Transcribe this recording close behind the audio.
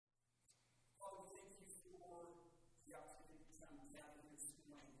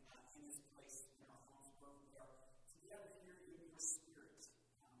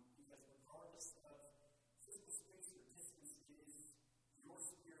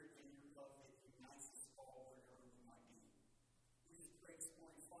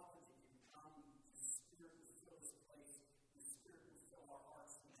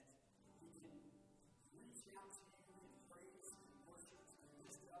shout to you in praise and worship and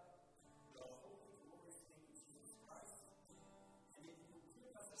lift up the holy, glorious name of Jesus Christ. And if you will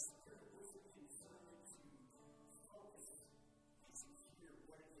give us a spirit of wisdom and discernment to focus and to hear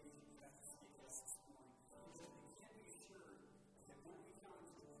what it is you have to say to us this morning, because we can be assured that when we come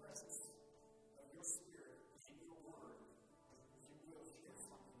into the presence of your Spirit and your word, you will share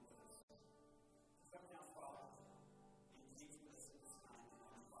something with us. Come now, Father, and engage with us at this time in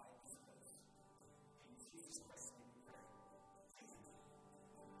our lives. In Jesus Christ's name we pray. Amen.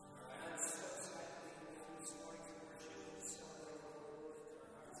 All right, so excited to be with you this morning to worship and celebrate the Lord with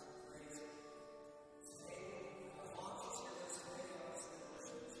our hearts of praise. Today, the launch is here today. Obviously,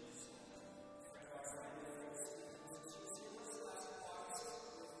 worship Jesus. A friend of ours, Ryan, she was here with us last August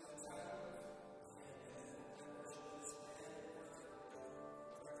with the title and worship with this man.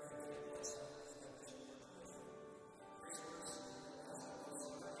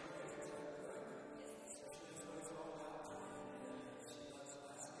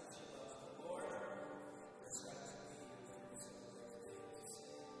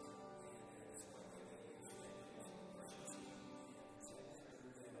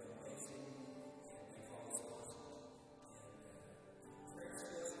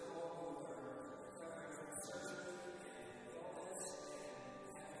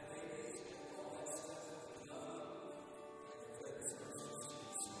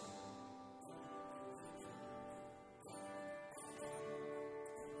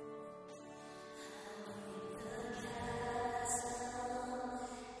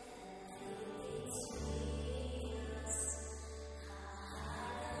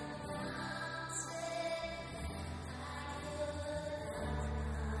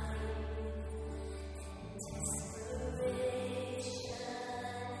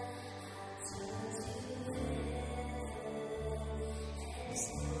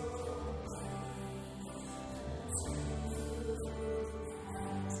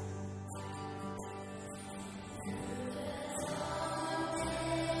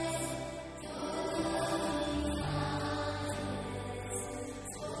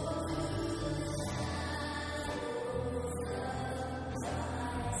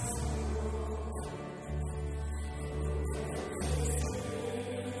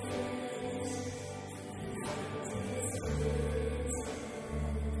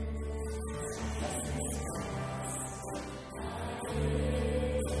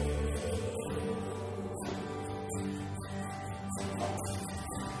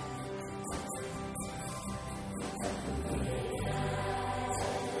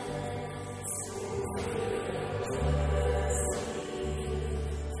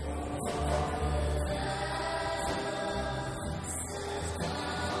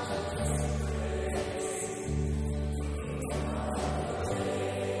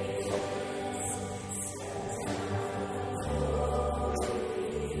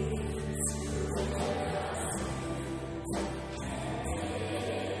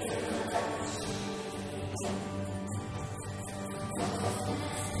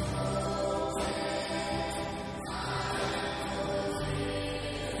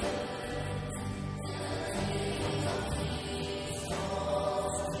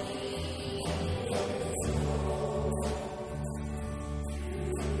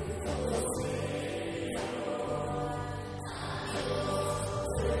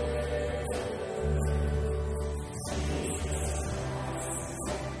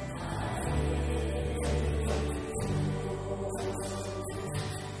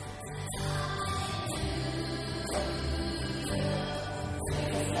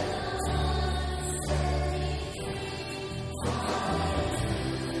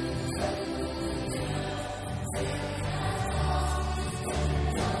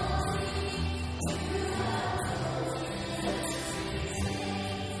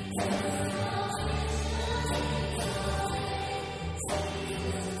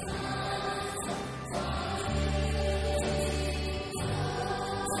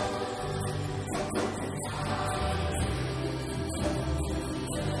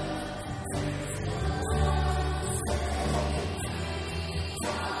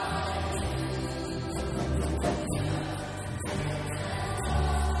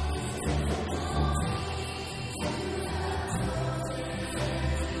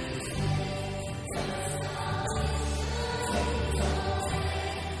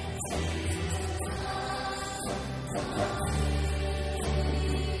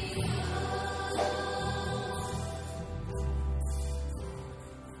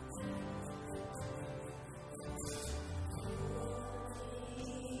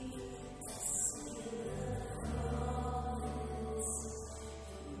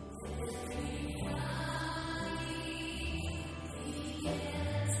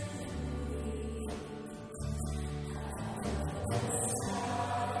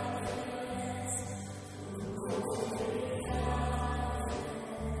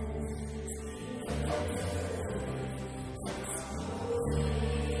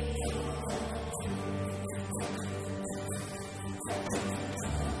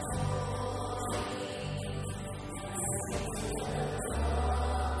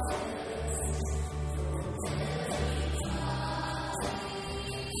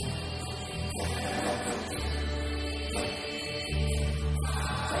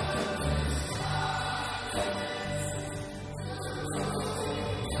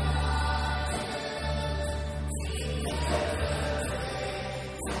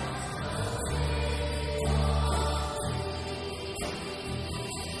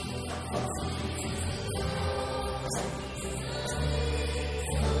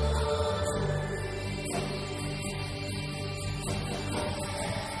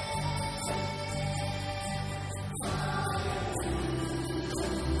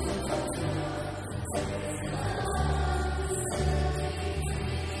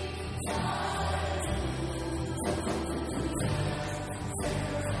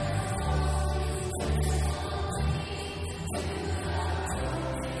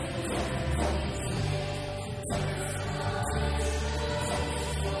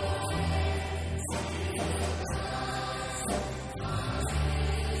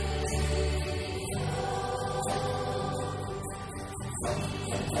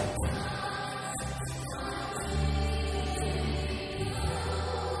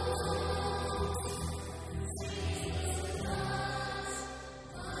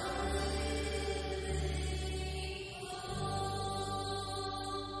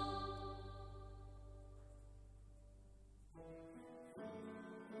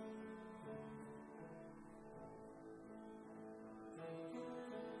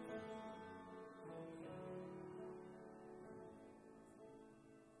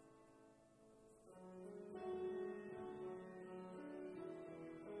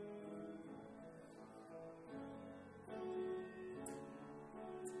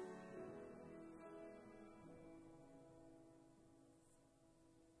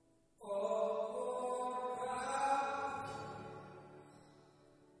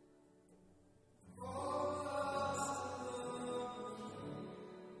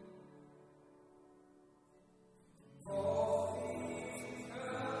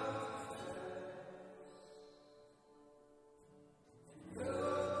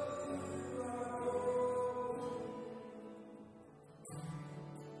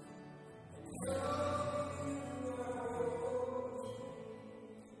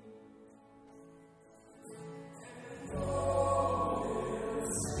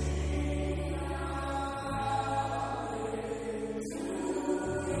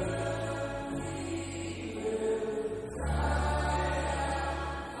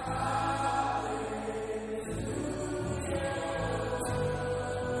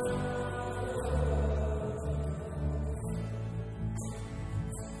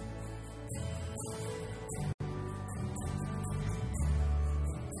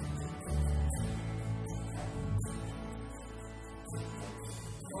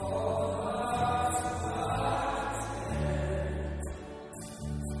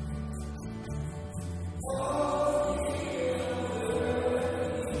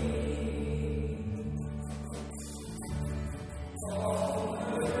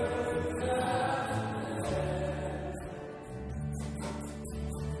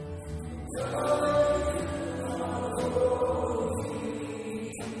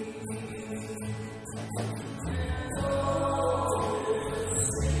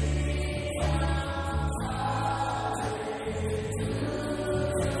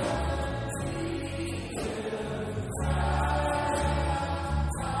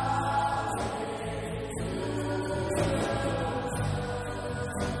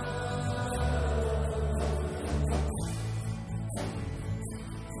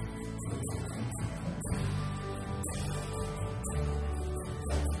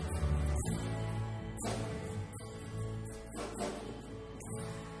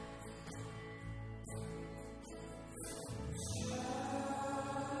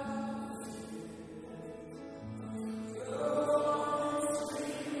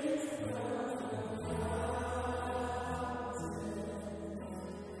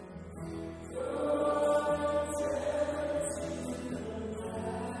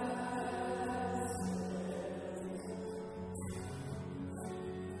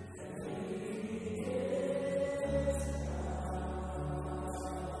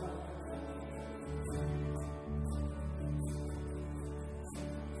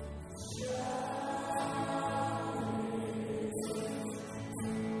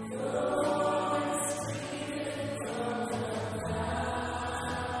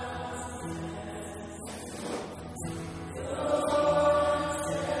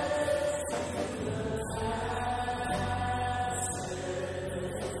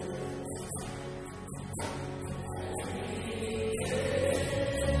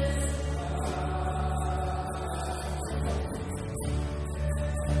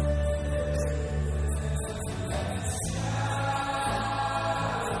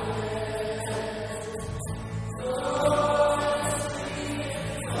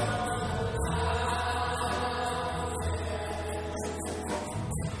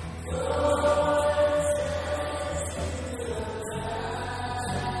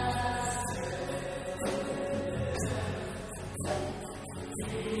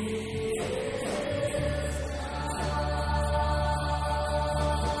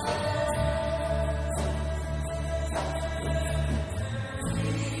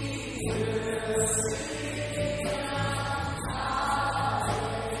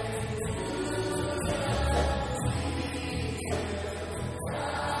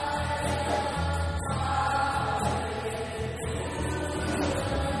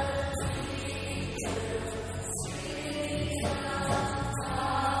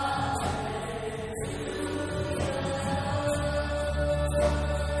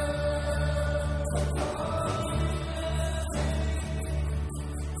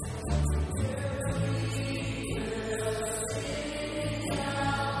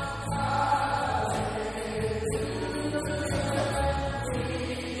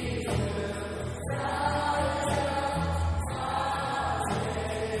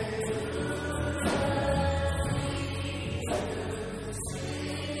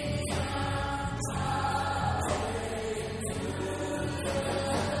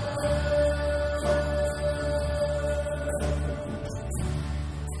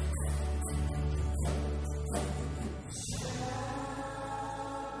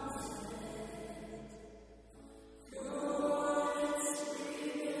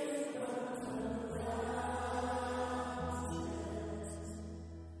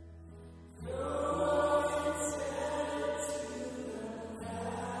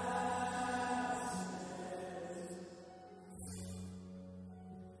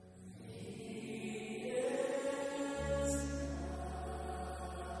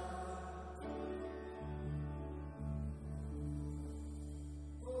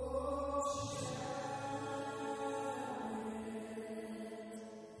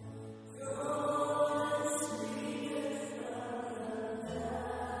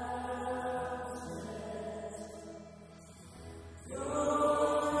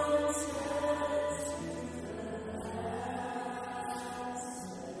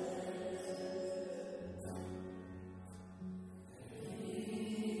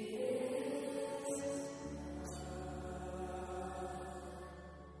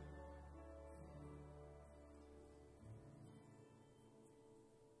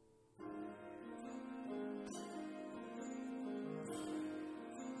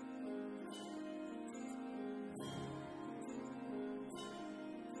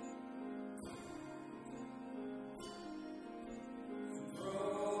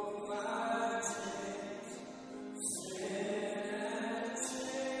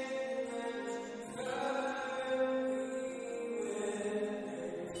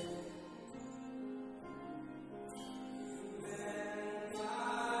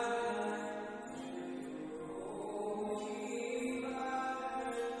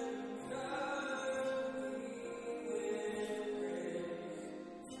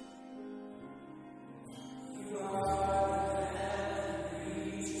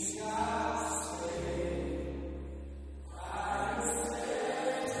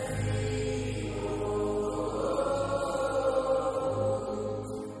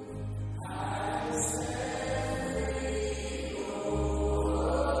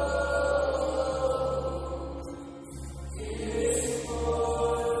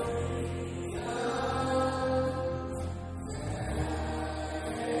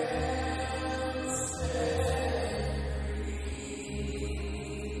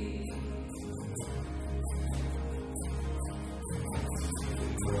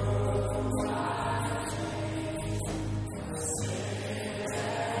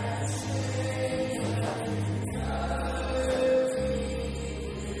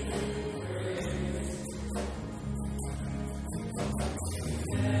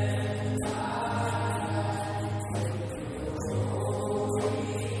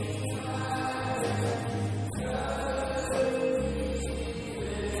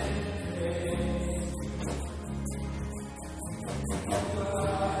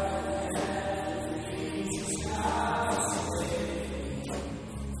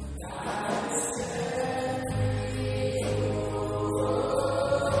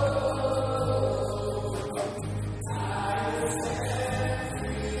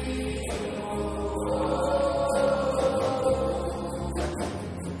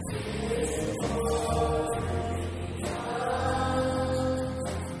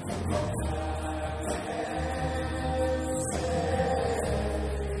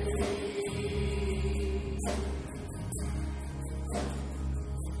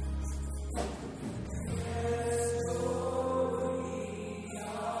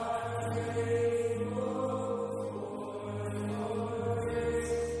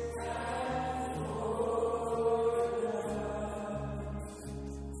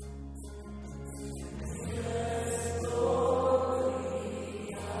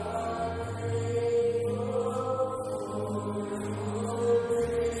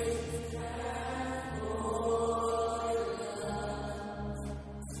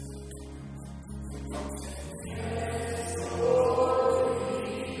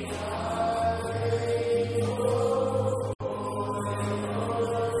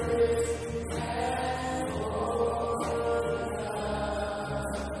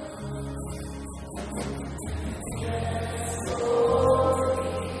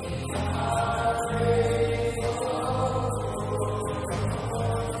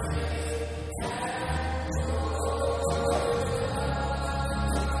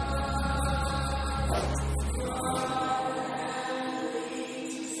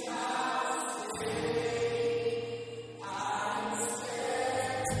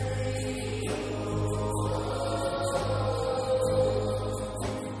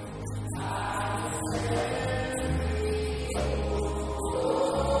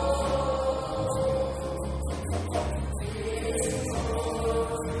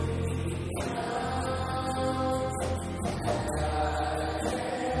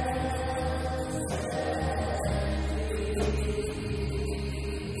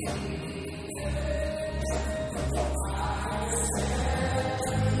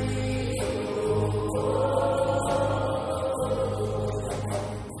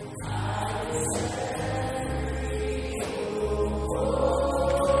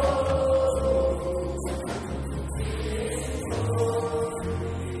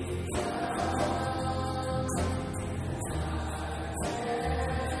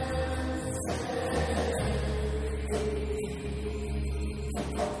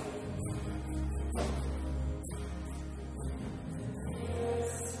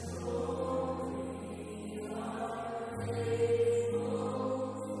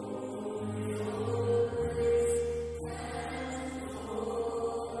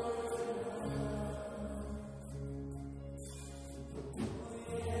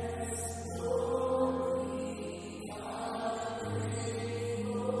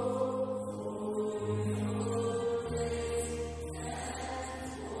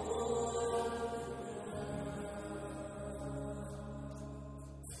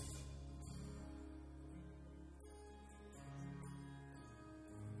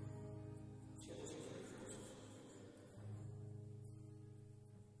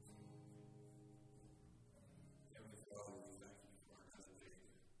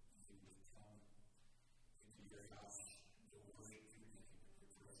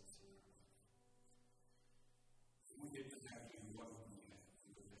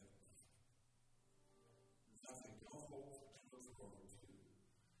 forward to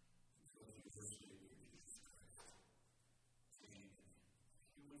until the first day of Jesus Christ came in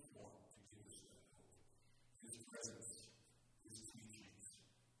human form to give us that hope. His presence, his teachings,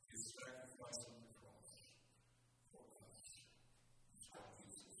 his sacrifice on the cross for us is what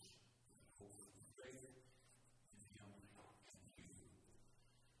gives us the hope of faith in him and you.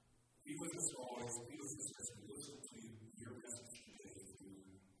 Be with us always. Be with us as we listen to your message today through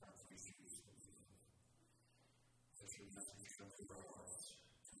our preachers of love. Let your message come to our hearts,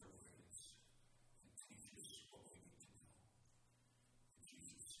 to our brains, and teach us what we need to know. In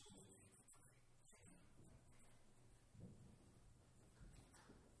Jesus' holy name we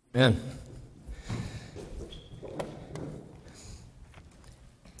pray. Amen.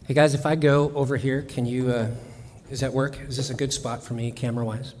 Hey guys, if I go over here, can you, does that work? Is this a good spot for me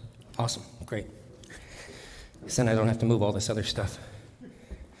camera-wise? Awesome, great. Because then I don't have to move all this other stuff.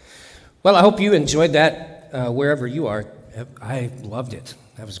 Well, I hope you enjoyed that wherever you are. I loved it.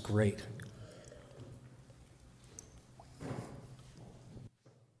 That was great.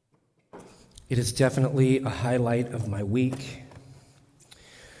 It is definitely a highlight of my week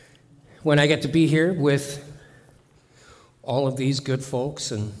when I get to be here with all of these good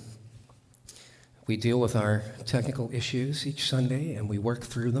folks, and we deal with our technical issues each Sunday, and we work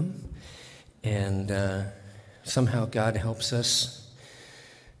through them, and somehow God helps us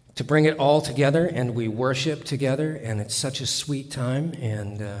to bring it all together, and we worship together, and it's such a sweet time.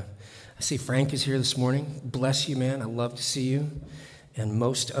 And I see Frank is here this morning. Bless you, man. I love to see you, and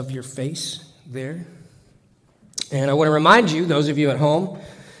most of your face there. And I want to remind you, those of you at home,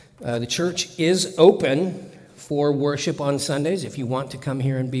 the church is open for worship on Sundays if you want to come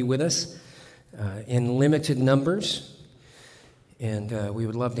here and be with us in limited numbers. And we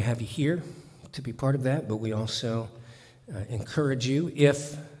would love to have you here to be part of that, but we also encourage you,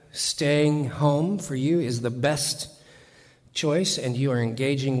 if staying home for you is the best choice and you are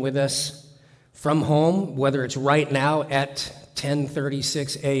engaging with us from home, whether it's right now at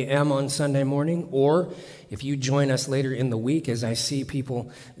 10:36 a.m. on Sunday morning, or if you join us later in the week, as I see people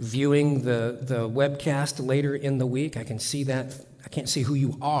viewing the webcast later in the week, I can see that. I can't see who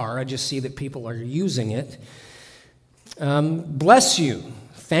you are. I just see that people are using it. Bless you.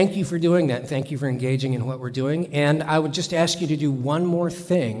 Thank you for doing that. Thank you for engaging in what we're doing. And I would just ask you to do one more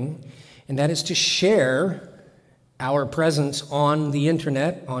thing, and that is to share our presence on the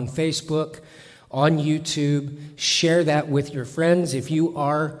internet, on Facebook, on YouTube. Share that with your friends. If you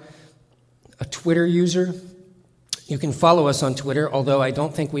are a Twitter user, you can follow us on Twitter, although I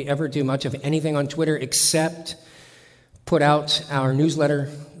don't think we ever do much of anything on Twitter except put out our newsletter.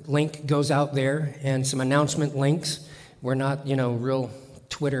 Link goes out there and some announcement links. We're not, real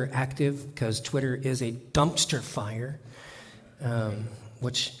Twitter active because Twitter is a dumpster fire,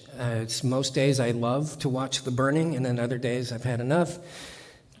 which it's most days I love to watch the burning, and then other days I've had enough.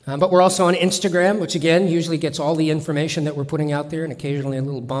 But we're also on Instagram, which again usually gets all the information that we're putting out there, and occasionally a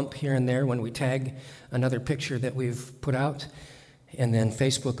little bump here and there when we tag another picture that we've put out. And then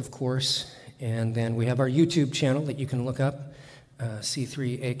Facebook, of course. And then we have our YouTube channel that you can look up.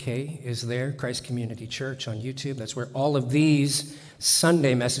 C3AK is there, Christ Community Church on YouTube. That's where all of these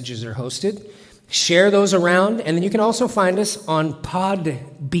Sunday messages are hosted. Share those around, and then you can also find us on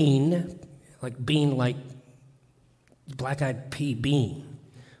Podbean, like bean, like black-eyed pea bean.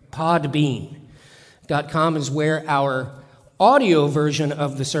 Podbean.com is where our audio version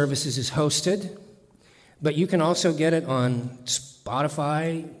of the services is hosted, but you can also get it on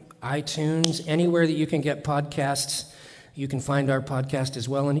Spotify, iTunes, anywhere that you can get podcasts. You can find our podcast as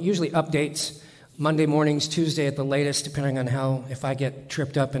well, and it usually updates Monday mornings, Tuesday at the latest, depending on if I get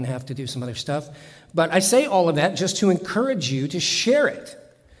tripped up and have to do some other stuff. But I say all of that just to encourage you to share it.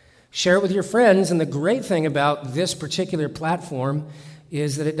 Share it with your friends, and the great thing about this particular platform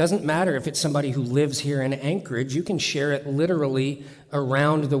is that it doesn't matter if it's somebody who lives here in Anchorage. You can share it literally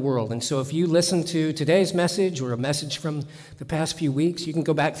around the world. And so if you listen to today's message or a message from the past few weeks, you can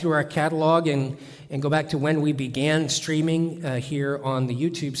go back through our catalog and go back to when we began streaming here on the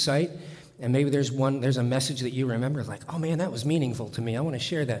YouTube site. And maybe there's a message that you remember, like, oh man, that was meaningful to me. I want to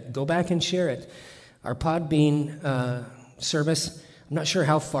share that. Go back and share it. Our Podbean service, I'm not sure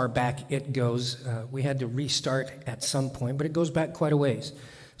how far back it goes. We had to restart at some point, but it goes back quite a ways.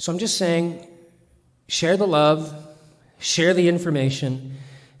 So I'm just saying, share the love, share the information.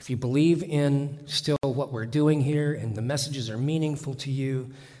 If you believe in still what we're doing here and the messages are meaningful to you,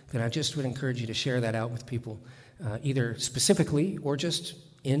 then I just would encourage you to share that out with people, either specifically or just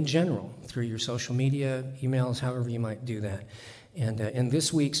in general, through your social media, emails, however you might do that. And in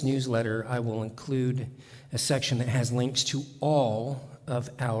this week's newsletter, I will include a section that has links to all of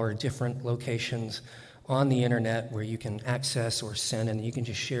our different locations on the internet where you can access or send, and you can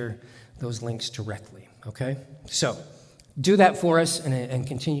just share those links directly, okay? So do that for us and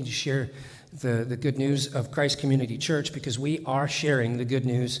continue to share the good news of Christ Community Church, because we are sharing the good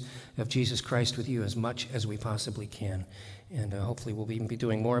news of Jesus Christ with you as much as we possibly can. And hopefully we'll even be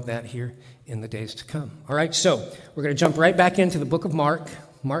doing more of that here in the days to come. All right, so we're going to jump right back into the book of Mark,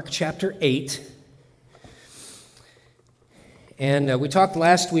 Mark chapter 8. And we talked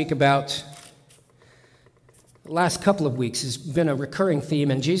last week about, the last couple of weeks has been a recurring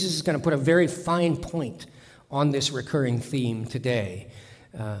theme, and Jesus is going to put a very fine point on this recurring theme today.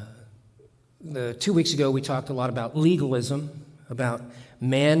 2 weeks ago, we talked a lot about legalism, about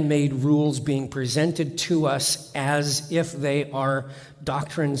man-made rules being presented to us as if they are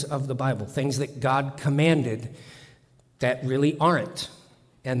doctrines of the Bible, things that God commanded that really aren't,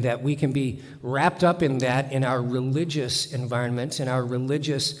 and that we can be wrapped up in that in our religious environments, in our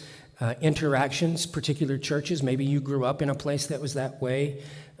religious interactions, particular churches. Maybe you grew up in a place that was that way.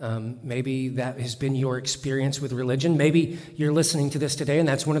 Maybe that has been your experience with religion. Maybe you're listening to this today, and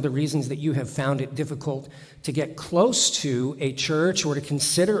that's one of the reasons that you have found it difficult to get close to a church or to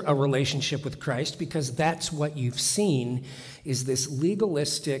consider a relationship with Christ, because that's what you've seen, is this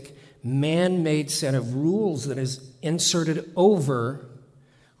legalistic, man-made set of rules that is inserted over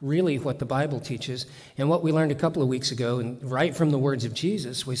really what the Bible teaches. And what we learned a couple of weeks ago, and right from the words of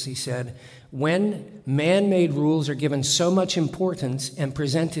Jesus, was he said, when man-made rules are given so much importance and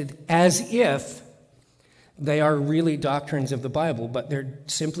presented as if they are really doctrines of the Bible, but they're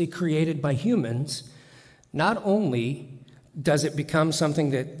simply created by humans, not only does it become something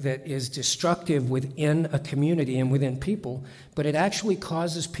that is destructive within a community and within people, but it actually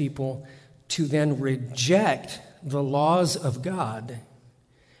causes people to then reject the laws of God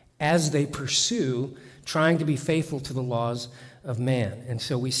as they pursue trying to be faithful to the laws of man. And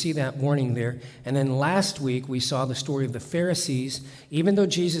so we see that warning there. And then last week we saw the story of the Pharisees. Even though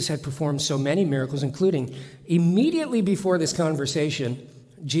Jesus had performed so many miracles, including immediately before this conversation,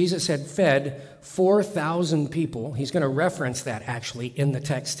 Jesus had fed 4,000 people. He's going to reference that actually in the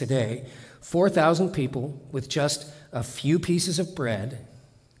text today. 4,000 people with just a few pieces of bread.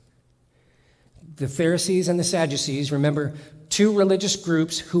 The Pharisees and the Sadducees, remember, two religious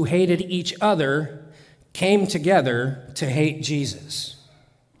groups who hated each other, came together to hate Jesus.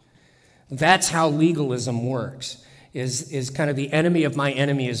 That's how legalism works, is kind of the enemy of my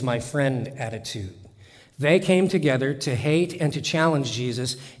enemy is my friend attitude. They came together to hate and to challenge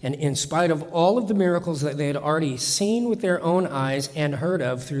Jesus, and in spite of all of the miracles that they had already seen with their own eyes and heard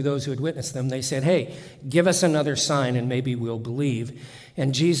of through those who had witnessed them, they said, hey, give us another sign and maybe we'll believe.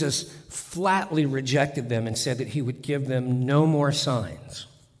 And Jesus flatly rejected them and said that he would give them no more signs.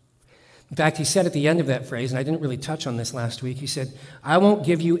 In fact, he said at the end of that phrase, and I didn't really touch on this last week, he said, I won't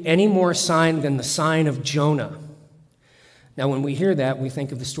give you any more sign than the sign of Jonah. Now, when we hear that, we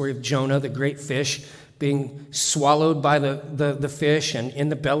think of the story of Jonah, the great fish, being swallowed by the fish and in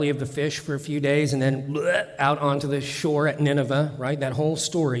the belly of the fish for a few days and then out onto the shore at Nineveh, right? That whole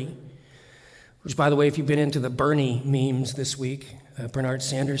story, which, by the way, if you've been into the Bernie memes this week, Bernard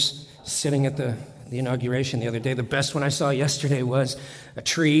Sanders sitting at the inauguration the other day, the best one I saw yesterday was a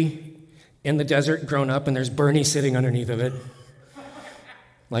tree in the desert grown up and there's Bernie sitting underneath of it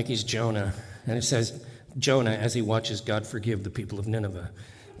like he's Jonah. And it says, Jonah as he watches God forgive the people of Nineveh.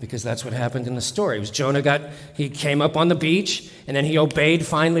 Because that's what happened in the story. It was Jonah he came up on the beach, and then he obeyed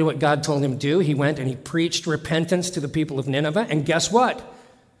finally what God told him to do. He went and he preached repentance to the people of Nineveh, and guess what?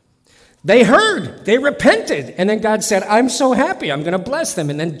 They heard, they repented, and then God said, I'm so happy, I'm going to bless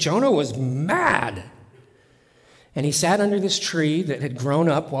them. And then Jonah was mad. And he sat under this tree that had grown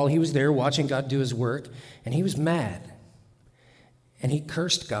up while he was there watching God do his work, and he was mad. And he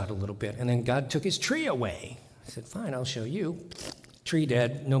cursed God a little bit, and then God took his tree away. He said, fine, I'll show you. Tree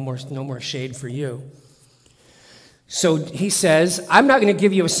dead, no more shade for you. So he says, I'm not going to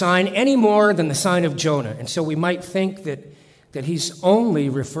give you a sign any more than the sign of Jonah. And so we might think that he's only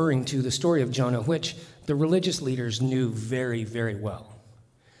referring to the story of Jonah, which the religious leaders knew very, very well.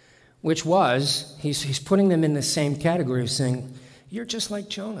 Which was, he's putting them in the same category of saying, you're just like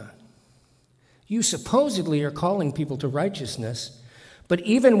Jonah. You supposedly are calling people to righteousness, but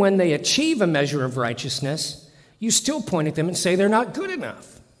even when they achieve a measure of righteousness, you still point at them and say they're not good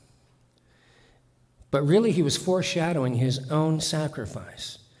enough. But really, he was foreshadowing his own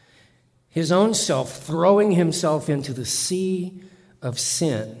sacrifice, his own self throwing himself into the sea of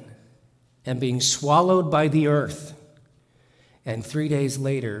sin and being swallowed by the earth. And 3 days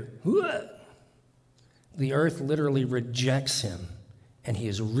later, the earth literally rejects him, and he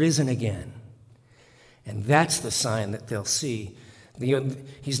is risen again. And that's the sign that they'll see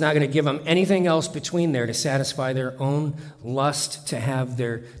He's not going to give them anything else between there to satisfy their own lust, to have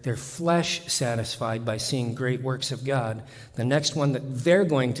their flesh satisfied by seeing great works of God. The next one that they're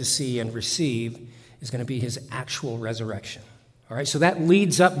going to see and receive is going to be his actual resurrection. All right, so that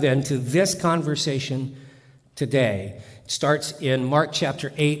leads up then to this conversation today. It starts in Mark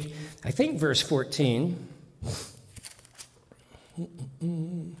chapter 8, I think verse 14.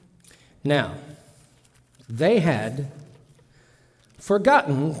 Now, they had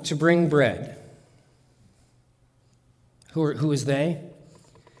forgotten to bring bread. Who is they?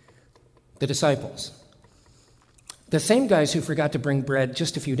 The disciples. The same guys who forgot to bring bread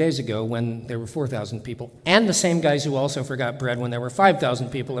just a few days ago when there were 4,000 people, and the same guys who also forgot bread when there were 5,000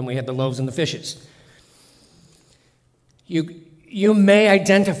 people and we had the loaves and the fishes. You may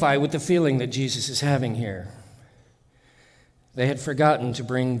identify with the feeling that Jesus is having here. They had forgotten to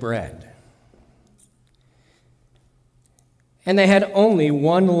bring bread. And they had only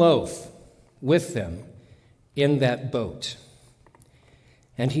one loaf with them in that boat.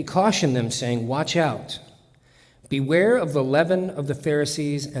 And he cautioned them, saying, "Watch out. Beware of the leaven of the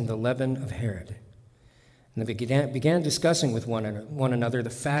Pharisees and the leaven of Herod." And they began discussing with one another the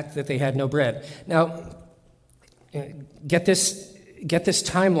fact that they had no bread. Now, get this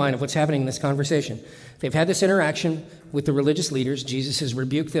timeline of what's happening in this conversation. They've had this interaction with the religious leaders. Jesus has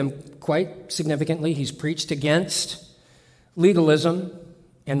rebuked them quite significantly. He's preached against legalism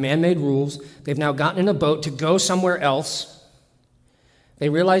and man-made rules. They've now gotten in a boat to go somewhere else. They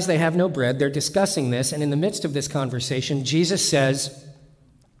realize they have no bread. They're discussing this, and in the midst of this conversation, Jesus says,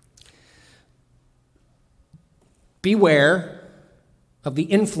 beware of the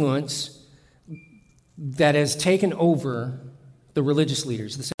influence that has taken over the religious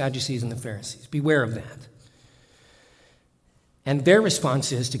leaders, the Sadducees and the Pharisees. Beware of that. And their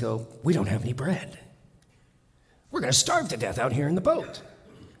response is to go, we don't have any bread. We're going to starve to death out here in the boat.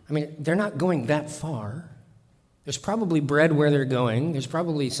 I mean, they're not going that far. There's probably bread where they're going. There's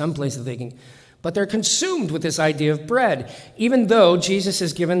probably some place that they can, but they're consumed with this idea of bread, even though Jesus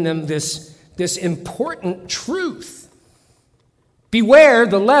has given them this important truth. Beware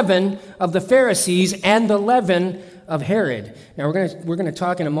the leaven of the Pharisees and the leaven of Herod. Now, we're going to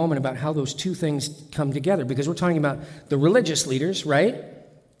talk in a moment about how those two things come together, because we're talking about the religious leaders, right?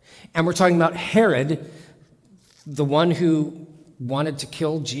 And we're talking about Herod, the one who wanted to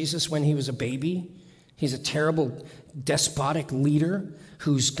kill Jesus when he was a baby. He's a terrible, despotic leader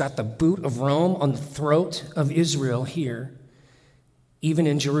who's got the boot of Rome on the throat of Israel here, even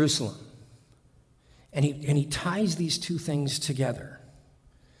in Jerusalem. And he ties these two things together.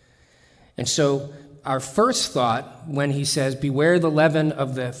 And so our first thought when he says, beware the leaven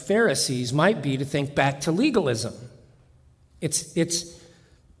of the Pharisees, might be to think back to legalism. It's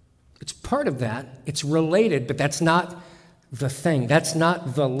part of that. It's related, but that's not the thing. That's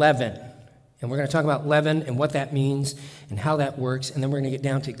not the leaven. And we're going to talk about leaven and what that means and how that works, and then we're going to get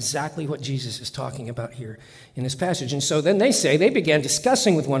down to exactly what Jesus is talking about here in this passage. And so then they began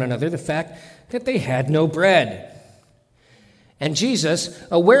discussing with one another the fact that they had no bread. And Jesus,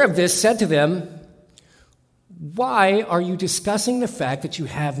 aware of this, said to them, "Why are you discussing the fact that you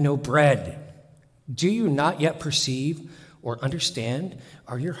have no bread? Do you not yet perceive or understand?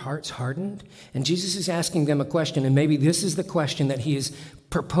 Are your hearts hardened?" And Jesus is asking them a question, and maybe this is the question that he is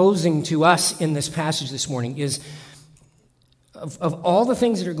proposing to us in this passage this morning, is of all the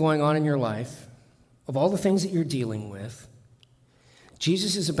things that are going on in your life, of all the things that you're dealing with,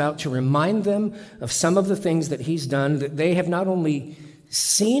 Jesus is about to remind them of some of the things that he's done that they have not only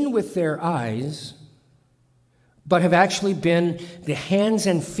seen with their eyes, but have actually been the hands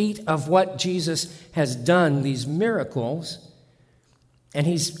and feet of what Jesus has done, these miracles. And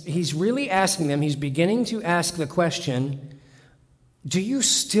he's really asking them, he's beginning to ask the question, do you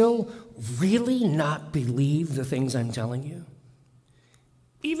still really not believe the things I'm telling you?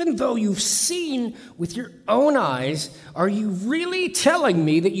 Even though you've seen with your own eyes, are you really telling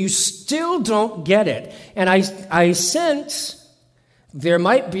me that you still don't get it? And I sense there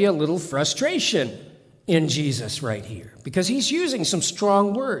might be a little frustration in Jesus right here, because he's using some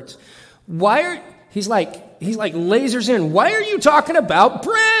strong words. He's like lasers in. Why are you talking about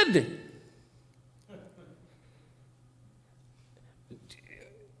bread?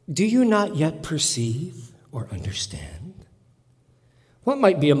 Do you not yet perceive or understand? What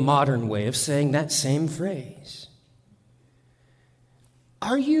might be a modern way of saying that same phrase?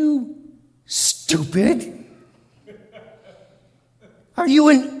 Are you stupid? Are you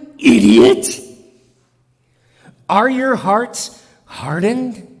an idiot? Are your hearts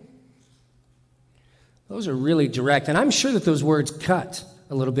hardened? Those are really direct, and I'm sure that those words cut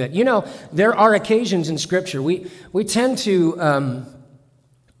a little bit. You know, there are occasions in Scripture, we tend to,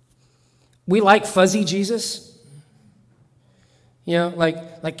 we like fuzzy Jesus. You know,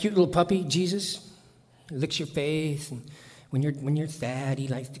 like cute little puppy Jesus. He licks your face, and when you're sad, he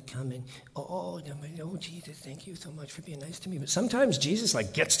likes to come and, oh, Jesus, thank you so much for being nice to me. But sometimes Jesus,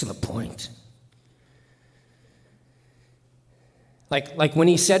 gets to the point. Like when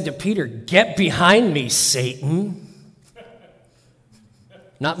he said to Peter, "Get behind me, Satan."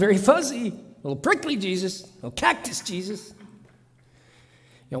 Not very fuzzy, a little prickly Jesus, a little cactus Jesus. You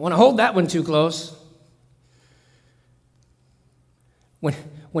don't want to hold that one too close.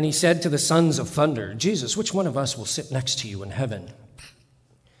 When he said to the sons of thunder, "Jesus, which one of us will sit next to you in heaven?"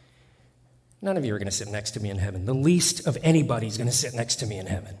 None of you are going to sit next to me in heaven. The least of anybody is going to sit next to me in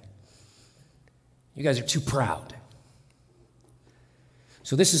heaven. You guys are too proud.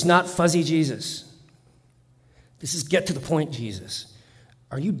 So this is not fuzzy Jesus. This is get to the point Jesus.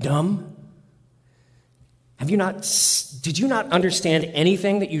 Are you dumb? Did you not understand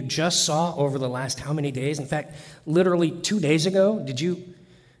anything that you just saw over the last how many days? In fact, literally 2 days ago,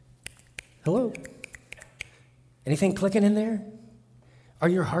 hello? Anything clicking in there? Are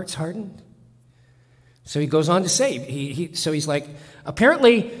your hearts hardened? So he goes on to say, he's like,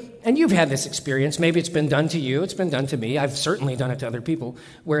 apparently, and you've had this experience, maybe it's been done to you, it's been done to me, I've certainly done it to other people,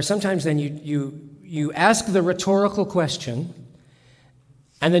 where sometimes then you ask the rhetorical question,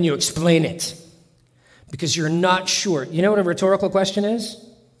 and then you explain it, because you're not sure. You know what a rhetorical question is?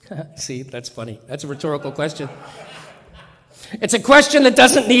 See, that's funny. That's a rhetorical question. It's a question that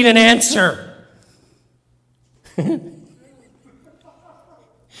doesn't need an answer.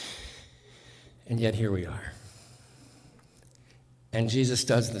 And yet here we are. And Jesus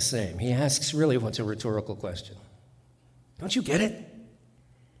does the same. He asks really what's a rhetorical question. Don't you get it?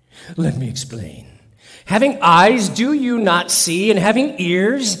 Let me explain. Having eyes, do you not see? And having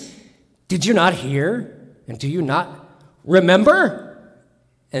ears, did you not hear? And do you not remember?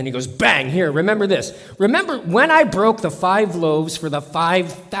 And he goes, bang, here, remember this. Remember when I broke the 5 loaves for the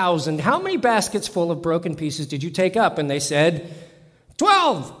 5,000, how many baskets full of broken pieces did you take up? And they said,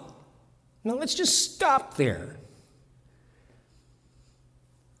 12. Now let's just stop there.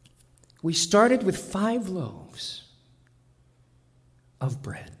 We started with 5 loaves of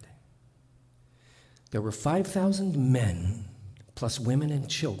bread. There were 5,000 men, plus women and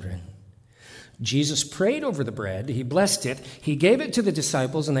children. Jesus prayed over the bread. He blessed it. He gave it to the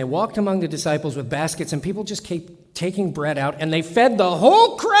disciples, and they walked among the disciples with baskets, and people just kept taking bread out, and they fed the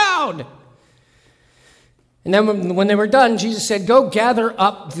whole crowd. And then when they were done, Jesus said, go gather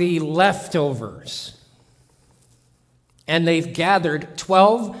up the leftovers. And they've gathered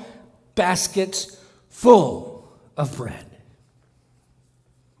 12 baskets full of bread.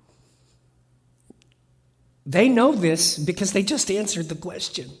 They know this because they just answered the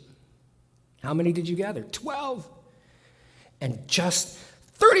question. How many did you gather? 12. And just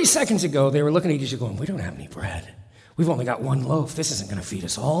 30 seconds ago, they were looking at each other going, we don't have any bread. We've only got 1 loaf. This isn't going to feed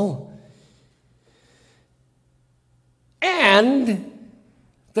us all. And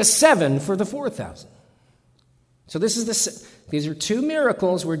the 7 for the 4,000. So these are 2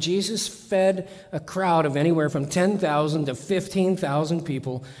 miracles where Jesus fed a crowd of anywhere from 10,000 to 15,000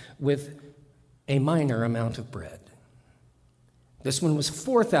 people with a minor amount of bread. This one was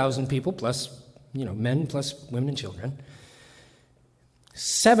 4,000 people plus, men plus women and children.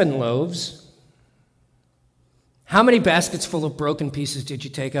 7 loaves. How many baskets full of broken pieces did you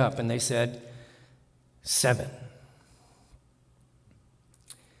take up? And they said, 7.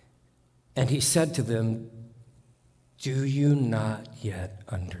 And he said to them, do you not yet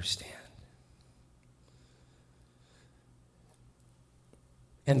understand?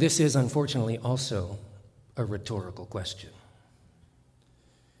 And this is, unfortunately, also a rhetorical question.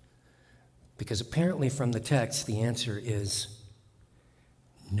 Because apparently from the text, the answer is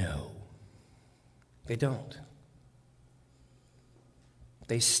no. They don't.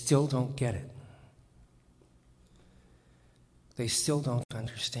 They still don't get it. They still don't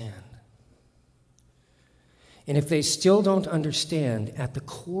understand. And if they still don't understand, at the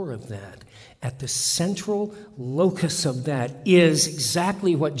core of that, at the central locus of that, is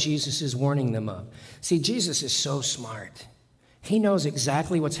exactly what Jesus is warning them of. See, Jesus is so smart. He knows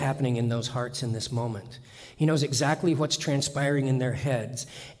exactly what's happening in those hearts in this moment. He knows exactly what's transpiring in their heads.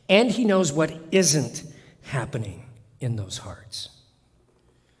 And he knows what isn't happening in those hearts.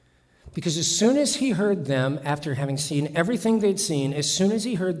 Because as soon as he heard them, after having seen everything they'd seen, as soon as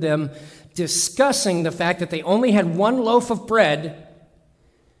he heard them discussing the fact that they only had 1 loaf of bread,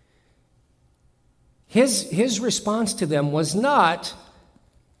 his response to them was not,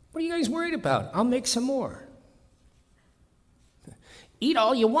 what are you guys worried about? I'll make some more. Eat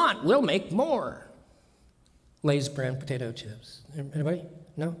all you want. We'll make more. Lay's brand potato chips. Anybody?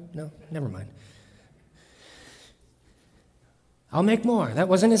 No? Never mind. I'll make more. That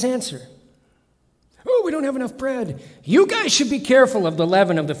wasn't his answer. Oh, we don't have enough bread. You guys should be careful of the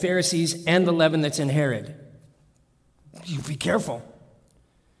leaven of the Pharisees and the leaven that's in Herod. You be careful.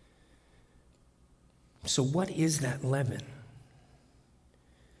 So what is that leaven?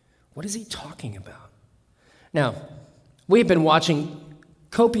 What is he talking about? Now, we've been watching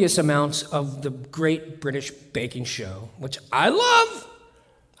copious amounts of the Great British Baking Show, which I love.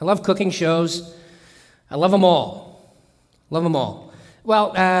 I love cooking shows. I love them all. Love them all.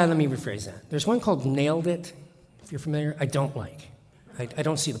 Well, let me rephrase that. There's one called Nailed It, if you're familiar. I don't like. I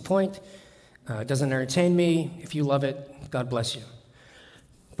don't see the point. It doesn't entertain me. If you love it, God bless you.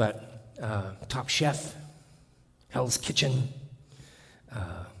 But Top Chef, Hell's Kitchen,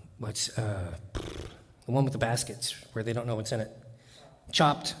 the one with the baskets where they don't know what's in it?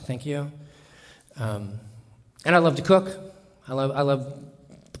 Chopped, thank you. And I love to cook. I love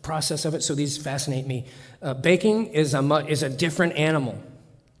the process of it, so these fascinate me. Baking is a different animal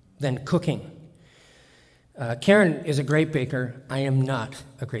than cooking. Karen is a great baker. I am not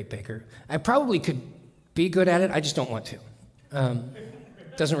a great baker. I probably could be good at it. I just don't want to.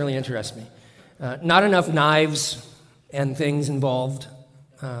 Doesn't really interest me. Not enough knives and things involved.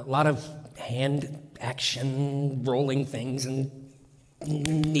 A lot of hand action, rolling things and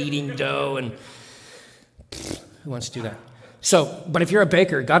kneading dough, and who wants to do that? So, but if you're a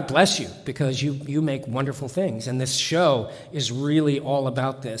baker, God bless you, because you make wonderful things. And this show is really all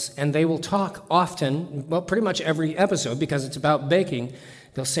about this. And they will talk often, well, pretty much every episode, because it's about baking.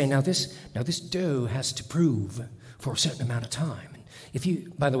 They'll say, now this dough has to prove for a certain amount of time.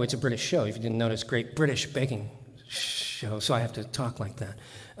 By the way, it's a British show. If you didn't notice, Great British Baking Show, so I have to talk like that.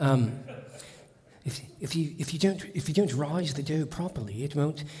 If you don't rise the dough properly, it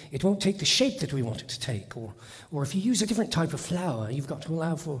won't take the shape that we want it to take. Or if you use a different type of flour, you've got to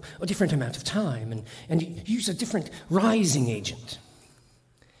allow for a different amount of time and use a different rising agent.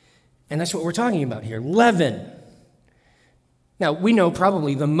 And that's what we're talking about here, leaven. Now, we know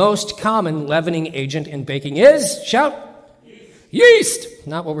probably the most common leavening agent in baking is, shout, yeast.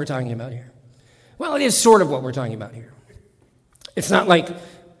 Not what we're talking about here. Well, it is sort of what we're talking about here. It's not like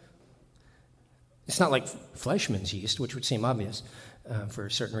Fleischmann's yeast, which would seem obvious for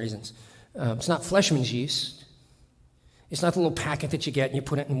certain reasons. It's not Fleischmann's yeast. It's not the little packet that you get and you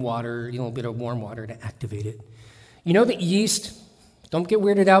put it in water, a little bit of warm water to activate it. You know that yeast, don't get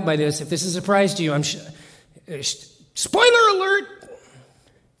weirded out by this. If this is a surprise to you, I'm sure. Spoiler alert!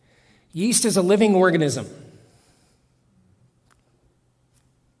 Yeast is a living organism.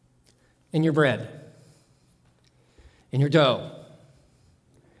 In your bread, in your dough.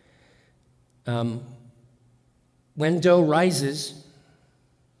 When dough rises,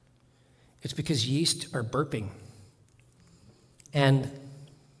 it's because yeast are burping. And,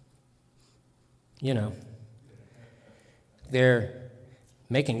 they're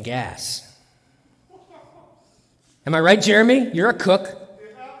making gas. Am I right, Jeremy? You're a cook.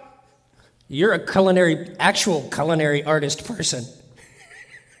 You're a actual culinary artist person.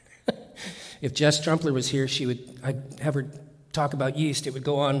 If Jess Trumpler was here, I'd have her talk about yeast. It would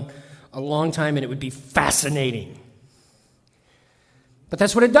go on a long time, and it would be fascinating. But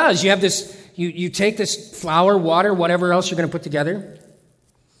that's what it does. You have this, you take this flour, water, whatever else you're going to put together.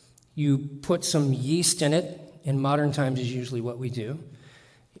 You put some yeast in it. In modern times is usually what we do.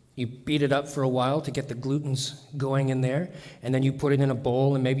 You beat it up for a while to get the glutens going in there, and then you put it in a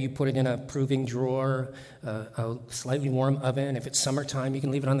bowl, and maybe you put it in a proving drawer, a slightly warm oven. If it's summertime, you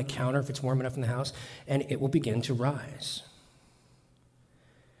can leave it on the counter if it's warm enough in the house, and it will begin to rise.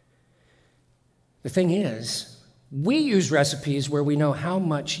 The thing is, we use recipes where we know how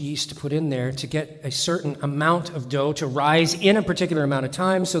much yeast to put in there to get a certain amount of dough to rise in a particular amount of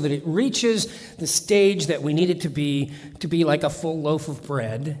time so that it reaches the stage that we need it to be like a full loaf of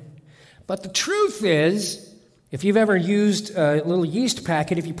bread. But the truth is, if you've ever used a little yeast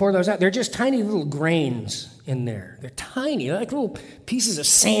packet, if you pour those out, they're just tiny little grains in there. They're tiny, they're like little pieces of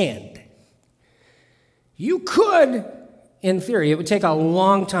sand. You could, in theory, it would take a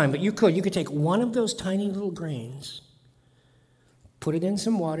long time, but you could take one of those tiny little grains, put it in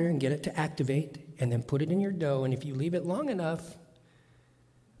some water and get it to activate, and then put it in your dough, and if you leave it long enough,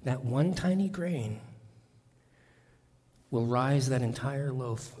 that one tiny grain will rise that entire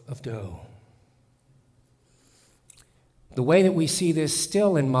loaf of dough. The way that we see this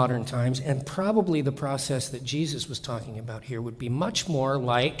still in modern times, and probably the process that Jesus was talking about here, would be much more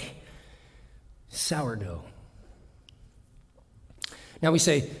like sourdough. Now we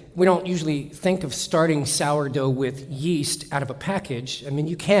say, we don't usually think of starting sourdough with yeast out of a package. I mean,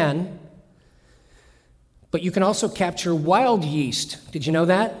 you can, but you can also capture wild yeast. Did you know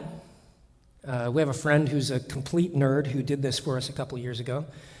that? We have a friend who's a complete nerd who did this for us a couple years ago.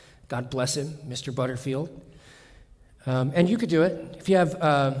 God bless him, Mr. Butterfield. And you could do it. If you have,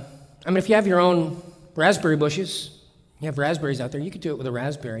 if you have your own raspberry bushes, you have raspberries out there, you could do it with a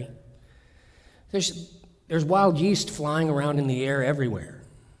raspberry. There's wild yeast flying around in the air everywhere.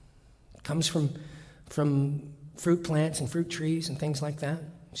 It comes from fruit plants and fruit trees and things like that.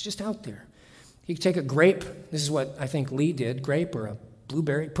 It's just out there. You could take a grape. This is what I think Lee did, grape or a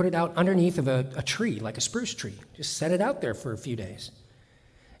blueberry, put it out underneath of a tree, like a spruce tree. Just set it out there for a few days.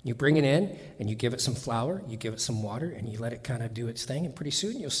 You bring it in, and you give it some flour, you give it some water, and you let it kind of do its thing, and pretty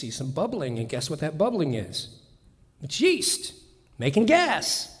soon you'll see some bubbling, and guess what that bubbling is? It's yeast, making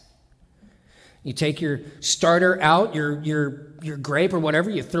gas. You take your starter out, your grape or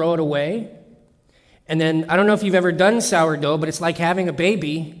whatever, you throw it away, and then, I don't know if you've ever done sourdough, but it's like having a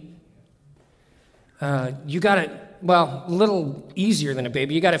baby. You got to, a little easier than a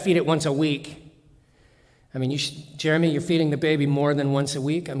baby. You got to feed it once a week. I mean, Jeremy, you're feeding the baby more than once a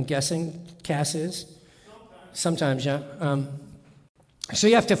week, I'm guessing. Cass is? Sometimes, yeah. So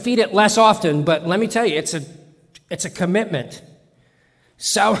you have to feed it less often, but let me tell you, it's a commitment.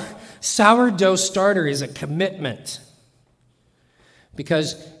 Sourdough starter is a commitment.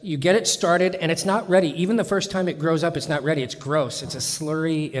 Because you get it started, and it's not ready. Even the first time it grows up, it's not ready. It's gross. It's a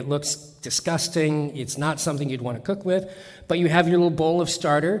slurry. It looks disgusting. It's not something you'd want to cook with. But you have your little bowl of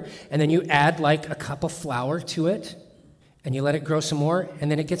starter, and then you add like a cup of flour to it, and you let it grow some more, and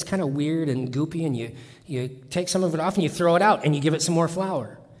then it gets kind of weird and goopy, and you take some of it off, and you throw it out, and you give it some more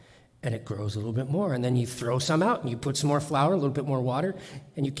flour. And it grows a little bit more, and then you throw some out, and you put some more flour, a little bit more water,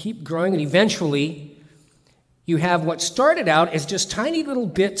 and you keep growing, and eventually you have what started out as just tiny little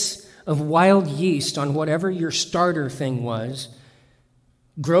bits of wild yeast on whatever your starter thing was,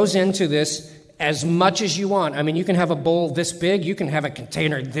 grows into this as much as you want. I mean, you can have a bowl this big, you can have a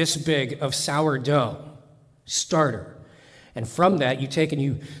container this big of sourdough starter. And from that, you take and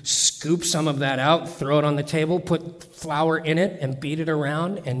you scoop some of that out, throw it on the table, put flour in it, and beat it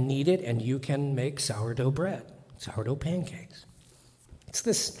around and knead it, and you can make sourdough bread, sourdough pancakes.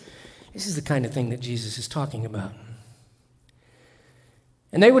 This is the kind of thing that Jesus is talking about.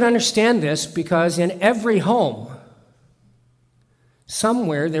 And they would understand this because in every home,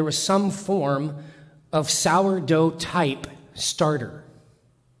 somewhere there was some form of sourdough type starter.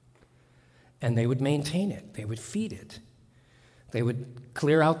 And they would maintain it. They would feed it. They would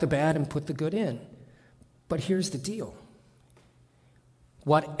clear out the bad and put the good in. But here's the deal.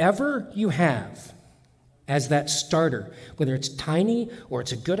 Whatever you have as that starter, whether it's tiny or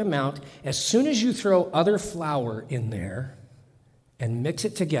it's a good amount, as soon as you throw other flour in there and mix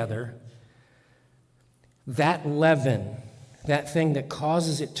it together, that leaven, that thing that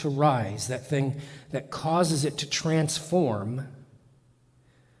causes it to rise, that thing that causes it to transform,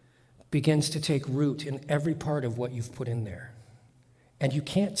 begins to take root in every part of what you've put in there. And you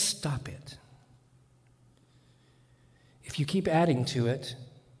can't stop it. If you keep adding to it,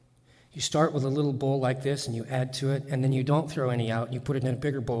 you start with a little bowl like this, and you add to it, and then you don't throw any out. You put it in a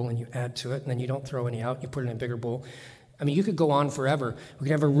bigger bowl, and you add to it, and then you don't throw any out. You put it in a bigger bowl. I mean, you could go on forever. We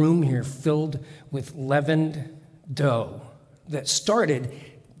could have a room here filled with leavened dough that started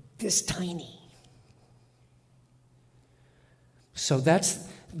this tiny. So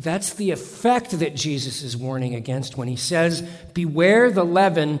that's the effect that Jesus is warning against when he says, beware the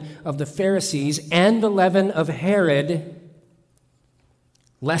leaven of the Pharisees and the leaven of Herod,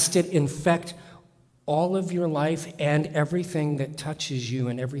 lest it infect all of your life and everything that touches you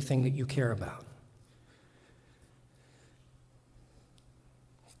and everything that you care about.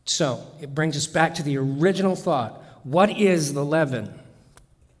 So, it brings us back to the original thought. What is the leaven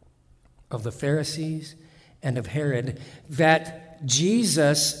of the Pharisees and of Herod that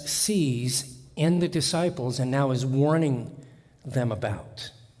Jesus sees in the disciples and now is warning them about?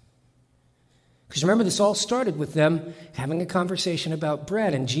 Because remember, this all started with them having a conversation about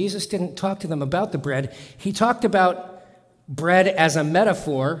bread, and Jesus didn't talk to them about the bread. He talked about bread as a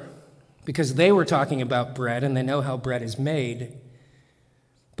metaphor because they were talking about bread and they know how bread is made.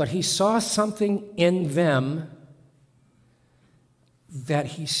 But he saw something in them that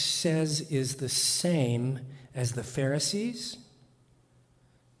he says is the same as the Pharisees,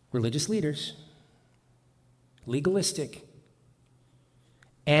 religious leaders, legalistic,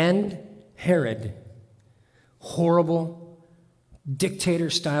 and Herod, horrible,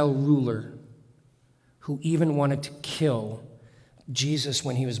 dictator-style ruler who even wanted to kill Jesus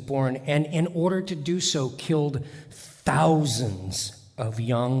when he was born, and in order to do so, killed thousands of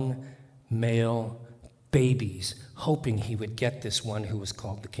young male babies, hoping he would get this one who was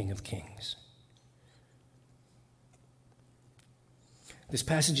called the King of Kings. This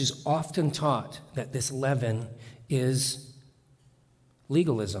passage is often taught that this leaven is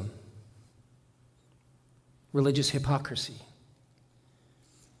legalism, religious hypocrisy.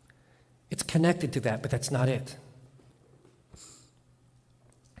 It's connected to that, but that's not it.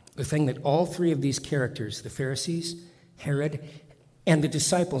 The thing that all three of these characters, the Pharisees, Herod, and the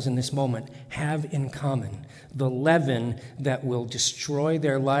disciples in this moment have in common, the leaven that will destroy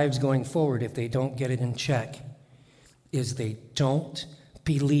their lives going forward if they don't get it in check, is they don't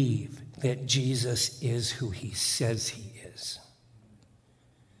believe that Jesus is who he says he is.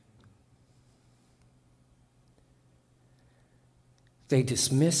 They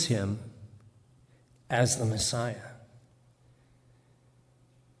dismiss him as the Messiah.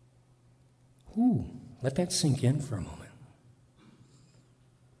 Ooh, let that sink in for a moment.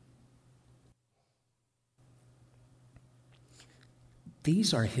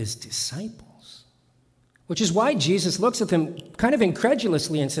 These are his disciples, which is why Jesus looks at them kind of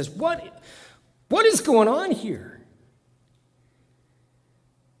incredulously and says, What is going on here?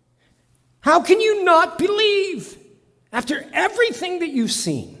 How can you not believe after everything that you've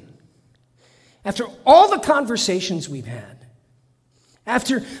seen, after all the conversations we've had,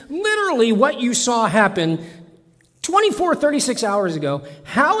 after literally what you saw happen 36 hours ago?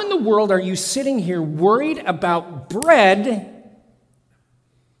 How in the world are you sitting here worried about bread?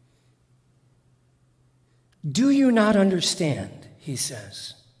 Do you not understand, he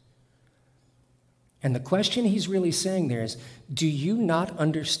says. And the question he's really saying there is, do you not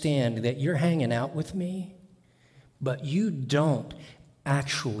understand that you're hanging out with me, but you don't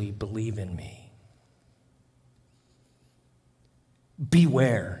actually believe in me?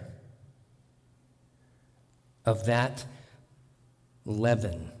 Beware of that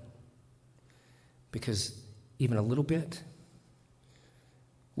leaven, because even a little bit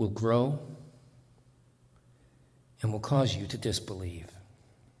will grow and will cause you to disbelieve.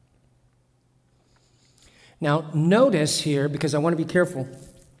 Now, notice here, because I want to be careful,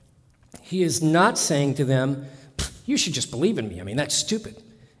 he is not saying to them, you should just believe in me. I mean, that's stupid.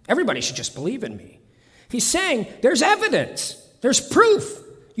 Everybody should just believe in me. He's saying there's evidence. There's proof.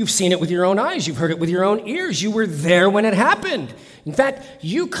 You've seen it with your own eyes. You've heard it with your own ears. You were there when it happened. In fact,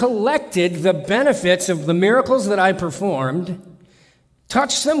 you collected the benefits of the miracles that I performed,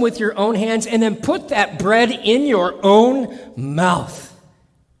 touched them with your own hands, and then put that bread in your own mouth.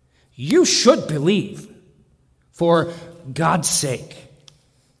 You should believe, for God's sake.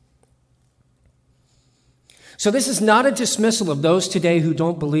 So this is not a dismissal of those today who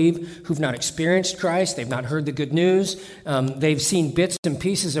don't believe, who've not experienced Christ, they've not heard the good news, they've seen bits and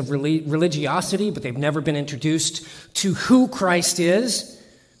pieces of religiosity, but they've never been introduced to who Christ is.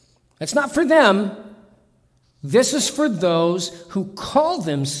 That's not for them. This is for those who call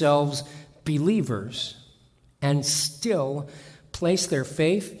themselves believers and still place their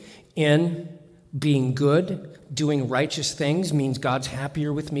faith in being good. Doing righteous things means God's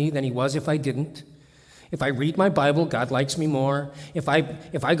happier with me than he was if I didn't. If I read my Bible, God likes me more. If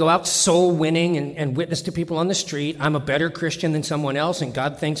I go out soul winning and witness to people on the street, I'm a better Christian than someone else, and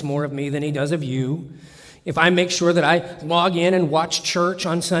God thinks more of me than he does of you. If I make sure that I log in and watch church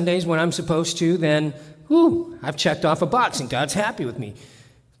on Sundays when I'm supposed to, then, I've checked off a box and God's happy with me.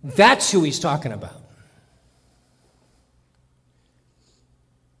 That's who he's talking about.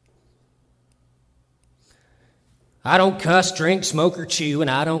 I don't cuss, drink, smoke, or chew,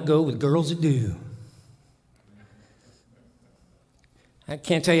 and I don't go with girls that do. I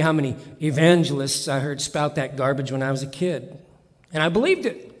can't tell you how many evangelists I heard spout that garbage when I was a kid. And I believed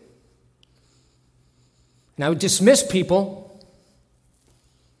it. And I would dismiss people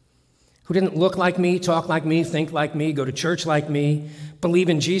who didn't look like me, talk like me, think like me, go to church like me, believe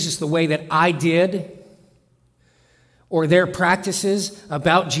in Jesus the way that I did, or their practices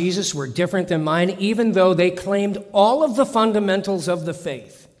about Jesus were different than mine, even though they claimed all of the fundamentals of the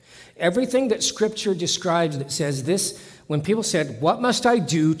faith. Everything that Scripture describes that says this, when people said, what must I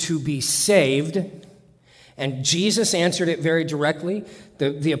do to be saved? And Jesus answered it very directly.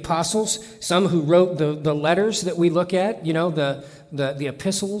 The apostles, some who wrote the letters that we look at, the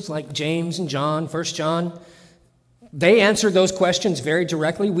epistles like James and John, 1 John, they answered those questions very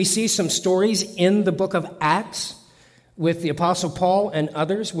directly. We see some stories in the book of Acts with the Apostle Paul and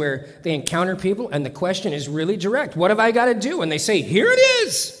others where they encounter people and the question is really direct. What have I got to do? And they say, here it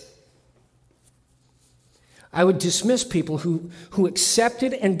is. I would dismiss people who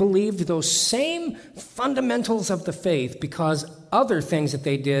accepted and believed those same fundamentals of the faith because other things that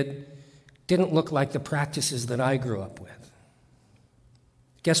they did didn't look like the practices that I grew up with.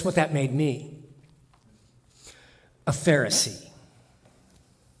 Guess what that made me? A Pharisee.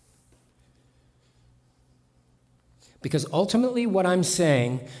 Because ultimately what I'm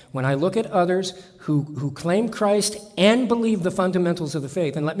saying, when I look at others who claim Christ and believe the fundamentals of the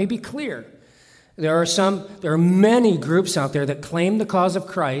faith, and let me be clear, there are many groups out there that claim the cause of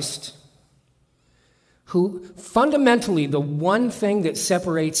Christ who fundamentally the one thing that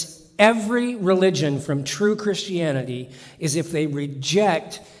separates every religion from true Christianity is if they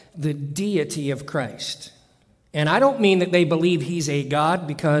reject the deity of Christ. And I don't mean that they believe he's a God,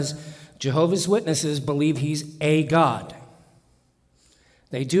 because Jehovah's Witnesses believe he's a God.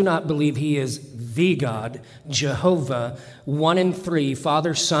 They do not believe he is the God, Jehovah, one in three,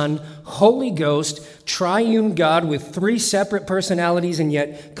 Father, Son, Holy Ghost, triune God with three separate personalities and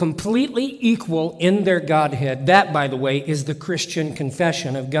yet completely equal in their Godhead. That, by the way, is the Christian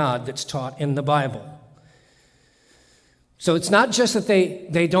confession of God that's taught in the Bible. So it's not just that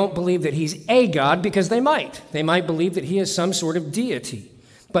they don't believe that he's a God, because they might. They might believe that he is some sort of deity.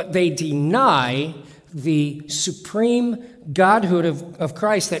 But they deny the supreme godhood of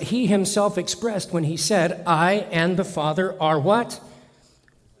Christ that he himself expressed when he said, I and the Father are what?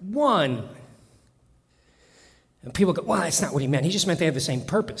 One. And people go, well, that's not what he meant. He just meant they have the same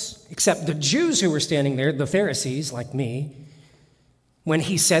purpose. Except the Jews who were standing there, the Pharisees, like me, when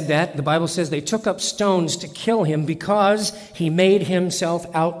he said that, the Bible says they took up stones to kill him because he made himself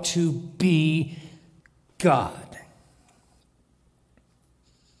out to be God.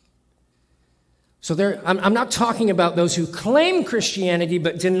 So I'm not talking about those who claim Christianity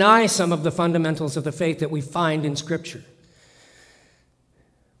but deny some of the fundamentals of the faith that we find in Scripture.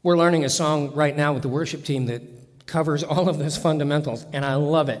 We're learning a song right now with the worship team that covers all of those fundamentals, and I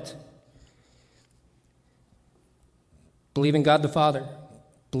love it. Believe in God the Father,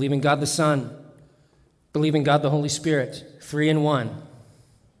 believe in God the Son, believe in God the Holy Spirit, 3 in 1.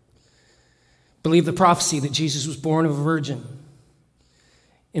 Believe the prophecy that Jesus was born of a virgin,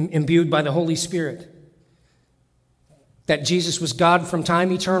 imbued by the Holy Spirit, that Jesus was God from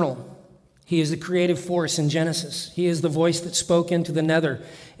time eternal. He is the creative force in Genesis. He is the voice that spoke into the nether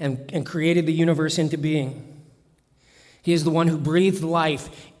and created the universe into being. He is the one who breathed life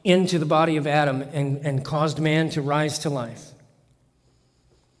into the body of Adam and caused man to rise to life.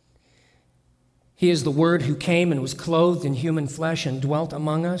 He is the Word who came and was clothed in human flesh and dwelt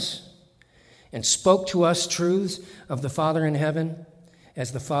among us and spoke to us truths of the Father in heaven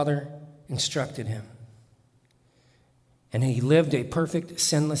as the Father instructed him. And he lived a perfect,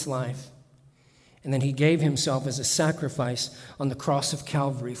 sinless life. And then he gave himself as a sacrifice on the cross of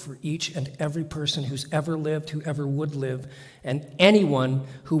Calvary for each and every person who's ever lived, who ever would live, and anyone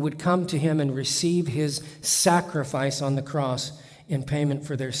who would come to him and receive his sacrifice on the cross in payment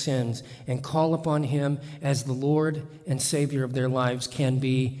for their sins and call upon him as the Lord and Savior of their lives can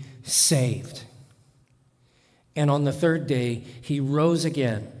be saved. And on the third day, he rose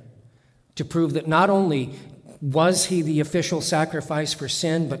again to prove that not only was he the official sacrifice for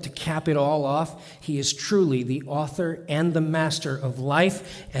sin, but to cap it all off, he is truly the author and the master of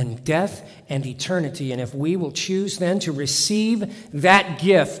life and death and eternity. And if we will choose then to receive that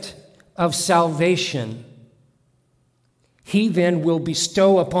gift of salvation, he then will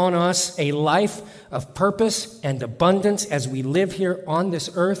bestow upon us a life of purpose and abundance as we live here on this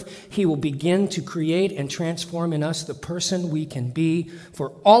earth. He will begin to create and transform in us the person we can be for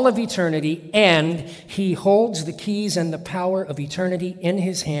all of eternity, and he holds the keys and the power of eternity in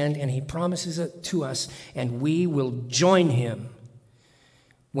his hand, and he promises it to us, and we will join him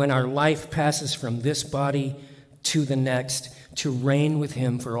when our life passes from this body to the next to reign with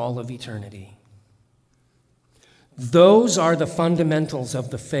him for all of eternity. Those are the fundamentals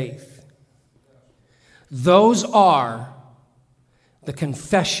of the faith. Those are the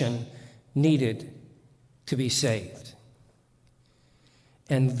confession needed to be saved.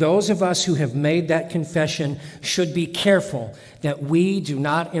 And those of us who have made that confession should be careful that we do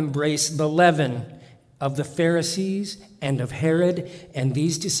not embrace the leaven of the Pharisees and of Herod and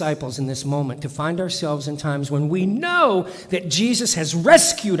these disciples in this moment, to find ourselves in times when we know that Jesus has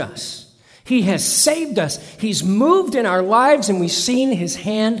rescued us. He has saved us. He's moved in our lives, and we've seen his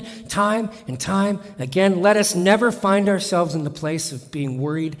hand time and time again. Let us never find ourselves in the place of being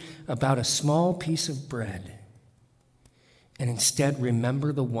worried about a small piece of bread, and instead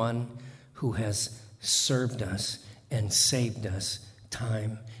remember the one who has served us and saved us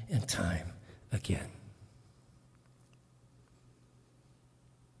time and time again.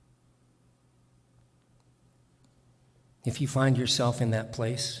 If you find yourself in that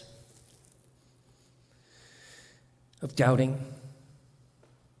place of doubting,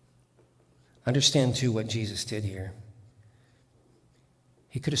 understand too what Jesus did here.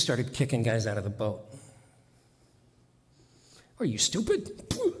 He could have started kicking guys out of the boat. Are you stupid?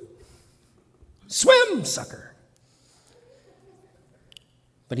 Swim, sucker.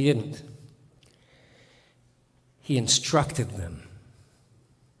 But he didn't. He instructed them.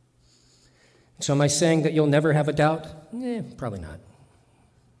 So am I saying that you'll never have a doubt? Probably not.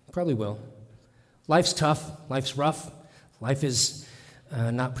 Probably will. Life's tough. Life's rough. Life is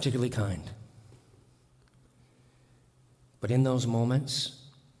not particularly kind. But in those moments,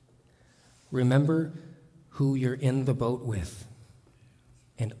 remember who you're in the boat with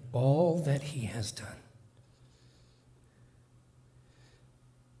and all that he has done.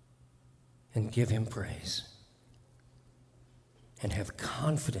 And give him praise. And have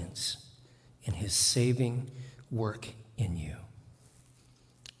confidence in his saving work in you.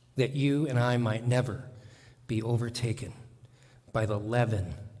 That you and I might never be overtaken by the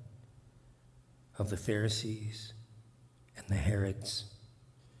leaven of the Pharisees and the Herods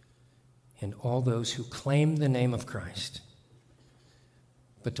and all those who claim the name of Christ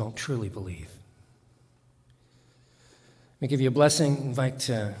but don't truly believe. Let me give you a blessing. Invite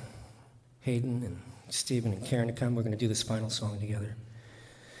Hayden and Stephen and Karen to come. We're going to do this final song together.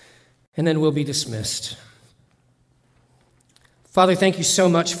 And then we'll be dismissed. Father, thank you so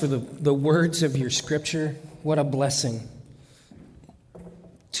much for the words of your scripture. What a blessing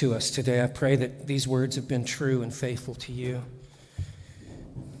to us today. I pray that these words have been true and faithful to you.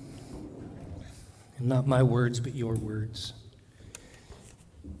 And not my words, but your words.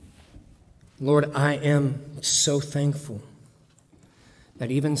 Lord, I am so thankful that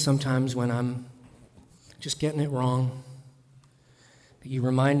even sometimes when I'm just getting it wrong, that you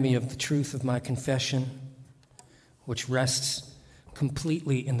remind me of the truth of my confession, which rests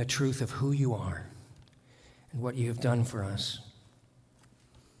completely in the truth of who you are and what you have done for us.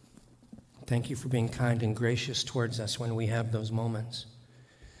 Thank you for being kind and gracious towards us when we have those moments.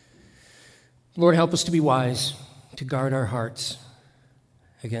 Lord, help us to be wise, to guard our hearts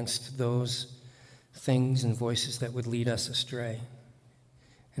against those things and voices that would lead us astray,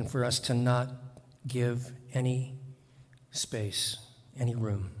 and for us to not give any space, any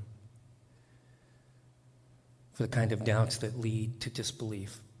room for the kind of doubts that lead to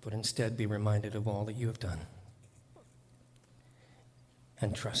disbelief, but instead be reminded of all that you have done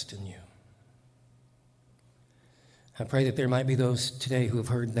and trust in you. I pray that there might be those today who have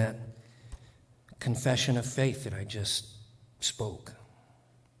heard that confession of faith that I just spoke.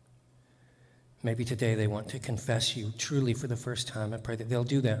 Maybe today they want to confess you truly for the first time. I pray that they'll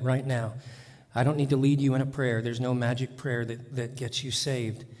do that right now. I don't need to lead you in a prayer. There's no magic prayer that gets you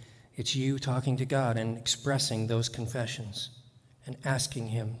saved. It's you talking to God and expressing those confessions and asking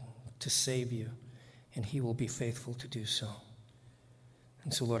him to save you, and he will be faithful to do so.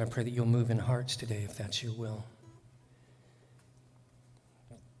 And so, Lord, I pray that you'll move in hearts today if that's your will.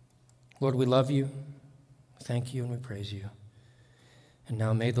 Lord, we love you, thank you, and we praise you. And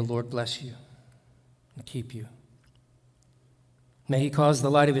now may the Lord bless you and keep you. May he cause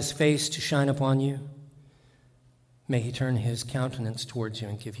the light of his face to shine upon you. May he turn his countenance towards you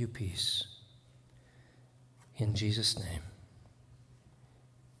and give you peace. In Jesus' name.